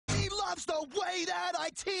loves the way that I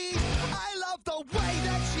tease. I love the way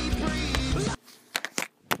that she breathes.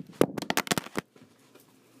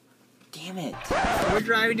 Damn it. We're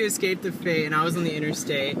driving to escape the fate, and I was on the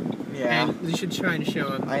interstate. Yeah. And we should try and show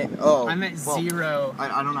up. I'm at 0.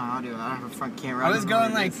 I don't know how to do it. I don't have a front camera. I was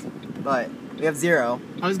going like... But we have 0.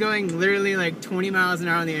 I was going literally like 20 miles an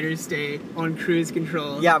hour on the interstate on cruise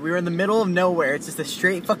control. Yeah, we were in the middle of nowhere. It's just a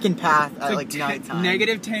straight fucking path at like nighttime.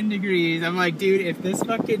 Negative 10 degrees. I'm like, dude, if this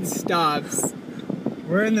fucking stops,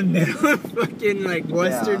 we're in the middle of fucking like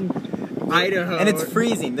western Idaho. And it's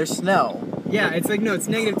freezing. There's snow. Yeah, it's like, no, it's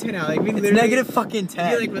negative 10 out. Like, we it's negative fucking 10. I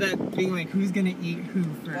feel like with that being like, who's gonna eat who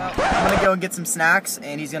first? Well, I'm gonna go and get some snacks,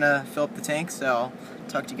 and he's gonna fill up the tank, so I'll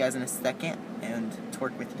talk to you guys in a second, and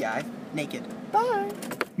twerk with you guys naked. Bye!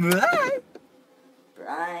 Bye!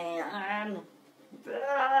 Brian!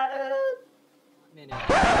 I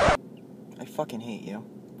fucking hate you.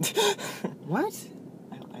 What?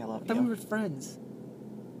 I love I thought you. we were friends.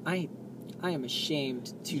 I am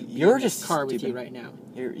ashamed to be You're in this just car with stupid. you right now.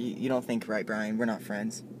 You don't think right, Brian. We're not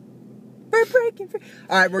friends. We're breaking free.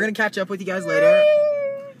 Alright, we're gonna catch up with you guys later.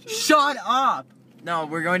 Shut up! No,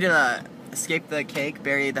 we're going to the Escape the Cake,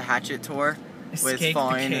 Bury the Hatchet tour. Escape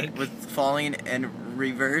with falling in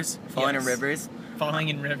rivers. Falling in rivers. Falling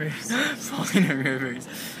in rivers. Falling in rivers.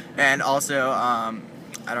 And also, I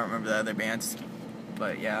don't remember the other bands.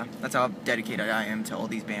 But yeah, that's how dedicated I am to all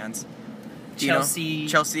these bands. Chelsea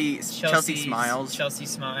Smiles. Chelsea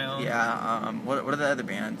Smile. Yeah, what are the other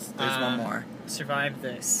bands? There's one more. Survive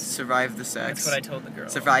This. Survive the Sex. That's what I told the girl.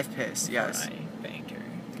 Survive Piss, yes. I banged her.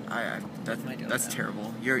 That's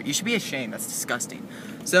terrible. You should be ashamed. That's disgusting.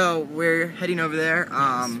 So we're heading over there.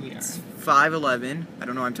 Yes, it's 5:11. I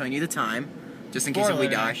don't know. I'm telling you the time, just in case if we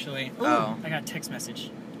die. Actually. Ooh, Oh. I got a text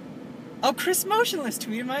message. Oh, Chris Motionless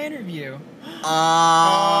tweeted my interview.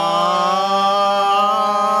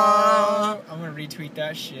 I'm gonna retweet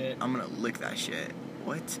that shit. I'm gonna lick that shit.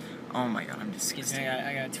 What? Oh my god, I'm Excuse disgusted. me,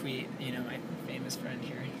 I got a tweet. You know, my famous friend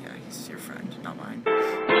here. Yeah, he's your friend, not mine.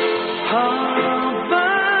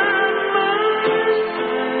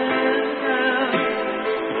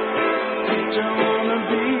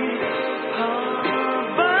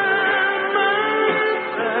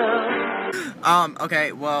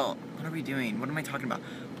 Okay, well, what are we doing? What am I talking about?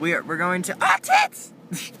 We're going to tits!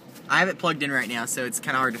 I have it plugged in right now, so it's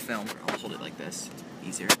kinda hard to film. I'll hold it like this.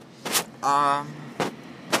 Easier.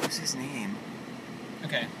 What's his name?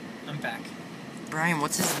 Okay, I'm back. Brian,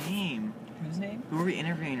 what's his name? Whose name? Who are we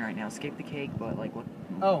interviewing right now? Escape the Cake, but like what?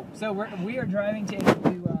 Oh, so we are driving to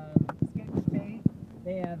interview Escape the Fate.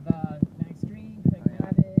 They have Max Green, Craig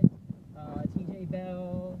Abbott, TJ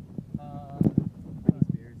Bell,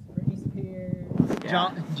 Britney Spears,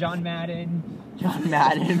 Yeah. John Madden. John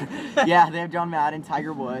Madden. Yeah, they have John Madden,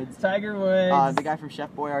 Tiger Woods. Tiger Woods. The guy from Chef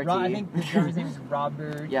Boyardee. I think the drummer's name is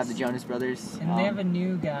Robert. Yeah, the Jonas Brothers. And they have a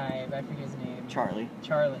new guy, but I forget his name. Charlie.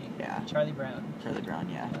 Yeah. Charlie Brown. Charlie Brown,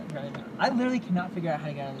 yeah. Charlie Brown. I literally cannot figure out how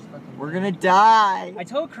to get out of this fucking We're thing. gonna die! I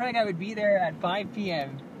told Craig I would be there at 5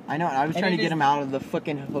 p.m. I know, and I was trying to get him out of the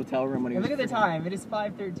fucking hotel room when he was Look at the time. It is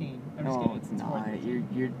 5:13. I'm just No, kidding. it's not. 4:13.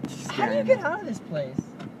 You're How do you get out of this place?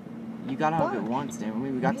 You got out of it once, dude.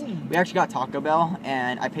 We actually got Taco Bell,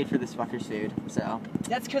 and I paid for this fucker's food. So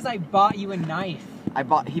That's because I bought you a knife.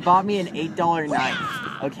 he bought me an $8 knife.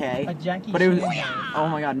 Okay. A Jackie But it was. Chan knife. Oh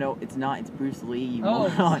my god, no, it's not. It's Bruce Lee. You Oh.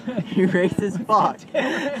 moron. You racist fuck.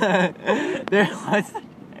 There was.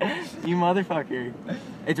 You motherfucker.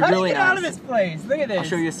 It's How really do you get nice. out of this place? Look at this. I'll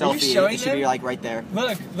show you a Are selfie. you showing It should them? be like right there.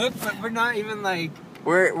 Look, but we're not even like.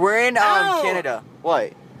 We're in Ow! Canada.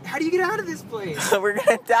 What? How do you get out of this place? We're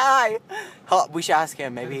gonna die. We should ask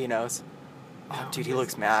him. Maybe he knows. Oh, No, dude, he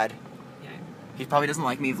looks mad. Yeah. He probably doesn't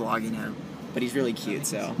like me vlogging him, but he's really cute.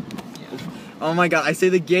 So. Yeah. Oh my god, I say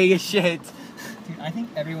the gayest shit. Dude, I think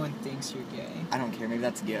everyone thinks you're gay. I don't care. Maybe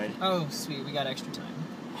that's good. Oh, sweet. We got extra time.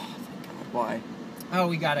 Oh, thank God. Why? Oh,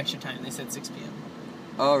 we got extra time. They said 6 p.m.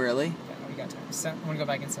 Oh, really? Yeah, we got time. So, I want to go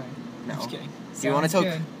back inside. No. I'm just kidding. Do you want to tell?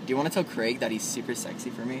 Sounds Do you want to tell Craig that he's super sexy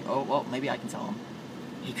for me? Oh well, maybe I can tell him.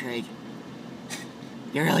 Hey Craig,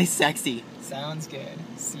 you're really sexy. good. Sounds good.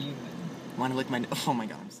 See you then. Want to lick my? Oh my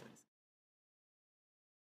god, I'm so.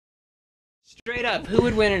 Straight up, who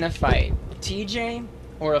would win in a fight? TJ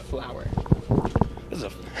or a flower? That's a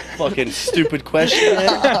fucking stupid question,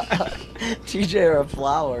 man. TJ or a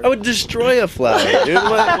flower? I would destroy a flower, dude.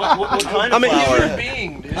 What kind I'm of a flower? human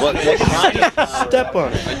being, dude? What kind of step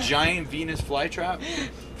on it? A giant Venus flytrap?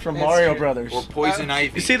 From Mario Brothers. Or poison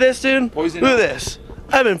ivy? You see this, dude? Poison Look at ivy. this.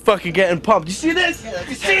 I've been fucking getting pumped. You see this?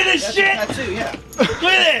 You see this shit? Tattoo, yeah. Look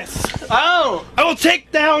at this. Oh! I will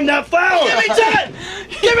take down that flower. Give me 10!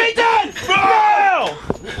 Give me 10! Bro!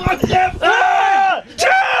 Fuck them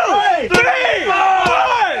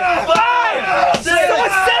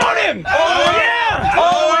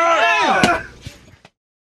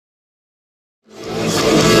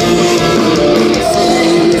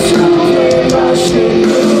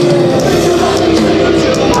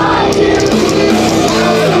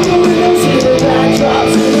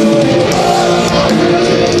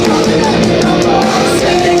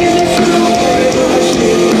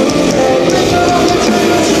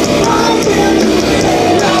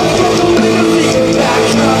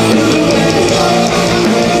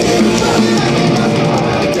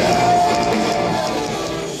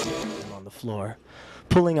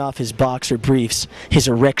off his boxer briefs, his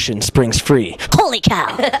erection springs free. Holy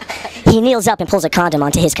cow! He kneels up and pulls a condom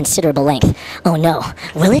onto his considerable length. Oh no,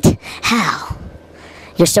 will it? How?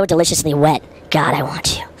 You're so deliciously wet. God, I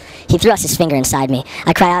want you. He thrusts his finger inside me.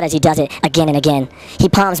 I cry out as he does it again and again. He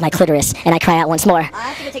palms my clitoris, and I cry out once more.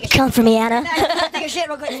 Come for me, Anna. Take a shit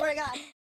real quick, swear to God.